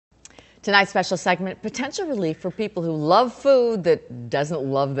Tonight's special segment, potential relief for people who love food that doesn't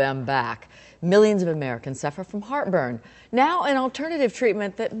love them back. Millions of Americans suffer from heartburn. Now an alternative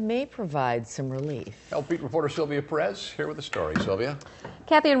treatment that may provide some relief. Health Beat reporter Sylvia Perez here with the story. Sylvia?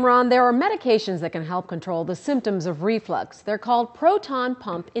 Kathy and Ron, there are medications that can help control the symptoms of reflux. They're called proton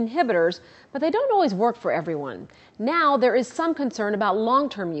pump inhibitors, but they don't always work for everyone. Now there is some concern about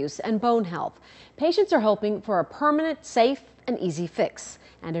long-term use and bone health. Patients are hoping for a permanent, safe, and easy fix.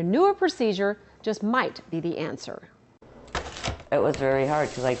 And a newer procedure just might be the answer. It was very hard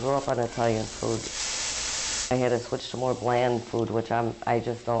because I grew up on Italian food. I had to switch to more bland food, which I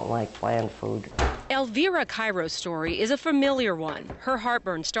just don't like bland food. Elvira Cairo's story is a familiar one. Her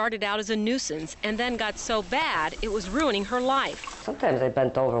heartburn started out as a nuisance and then got so bad it was ruining her life. Sometimes I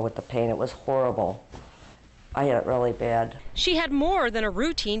bent over with the pain. It was horrible. I had it really bad. She had more than a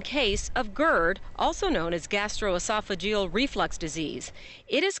routine case of GERD, also known as gastroesophageal reflux disease.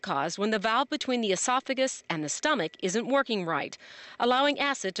 It is caused when the valve between the esophagus and the stomach isn't working right, allowing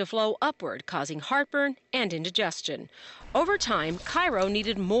acid to flow upward, causing heartburn and indigestion. Over time, Cairo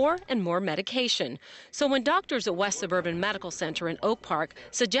needed more and more medication. So when doctors at West Suburban Medical Center in Oak Park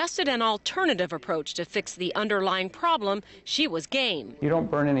suggested an alternative approach to fix the underlying problem, she was game. You don't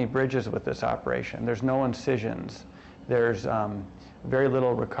burn any bridges with this operation. There's no incisions. There's very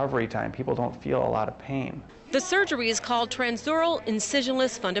little recovery time. People don't feel a lot of pain. The surgery is called Transoral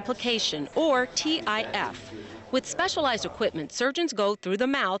Incisionless Fundoplication, or TIF. With specialized equipment, surgeons go through the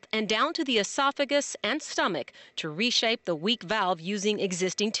mouth and down to the esophagus and stomach to reshape the weak valve using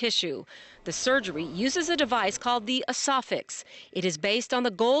existing tissue. The surgery uses a device called the Esophyx. It is based on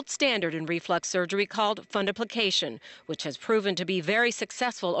the gold standard in reflux surgery called Fundoplication, which has proven to be very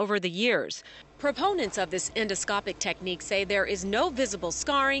successful over the years. Proponents of this endoscopic technique say there is no visible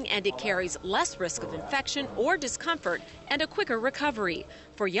scarring and it carries less risk of infection or discomfort and a quicker recovery.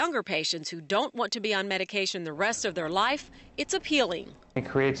 For younger patients who don't want to be on medication the rest of their life, it's appealing. It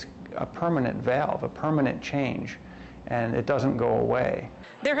creates a permanent valve, a permanent change, and it doesn't go away.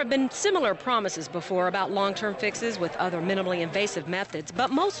 There have been similar promises before about long-term fixes with other minimally invasive methods, but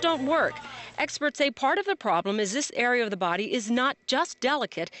most don't work. Experts say part of the problem is this area of the body is not just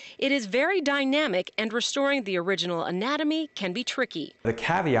delicate, it is very dynamic, and restoring the original anatomy can be tricky. The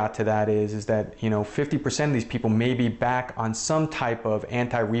caveat to that is that 50% of these people may be back on some type of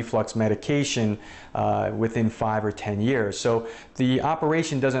anti-reflux medication within 5 or 10 years. So the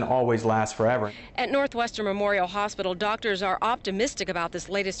operation doesn't always last forever. At Northwestern Memorial Hospital, doctors are optimistic about this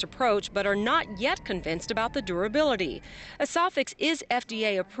latest approach, but are not yet convinced about the durability. Esophyx is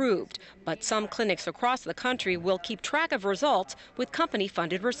FDA approved, but some clinics across the country will keep track of results with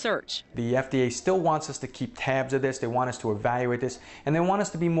company-funded research. The FDA still wants us to keep tabs of this, they want us to evaluate this, and they want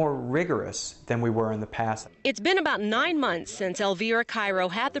us to be more rigorous than we were in the past. It's been about 9 months since Elvira Cairo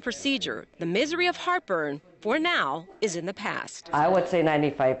had the procedure. The misery of heartburn, for now, is in the past. I would say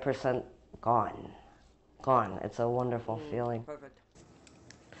 95% gone. Gone. It's a wonderful feeling. Perfect.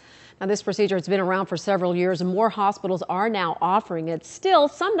 Now, this procedure has been around for several years and more hospitals are now offering it. Still,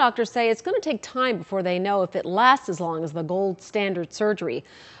 some doctors say it's going to take time before they know if it lasts as long as the gold standard surgery.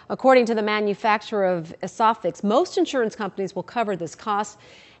 According to the manufacturer of Esophyx, most insurance companies will cover this cost.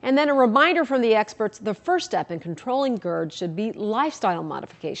 And then a reminder from the experts, the first step in controlling GERD should be lifestyle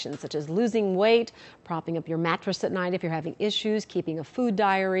modifications, such as losing weight, propping up your mattress at night if you're having issues, keeping a food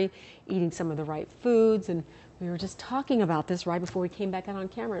diary, eating some of the right foods. And we were just talking about this right before we came back out on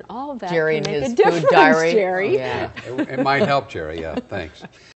camera, and all of that Jerry can and make his a difference, food diary. Jerry. Yeah. It might help, Jerry. Yeah, thanks.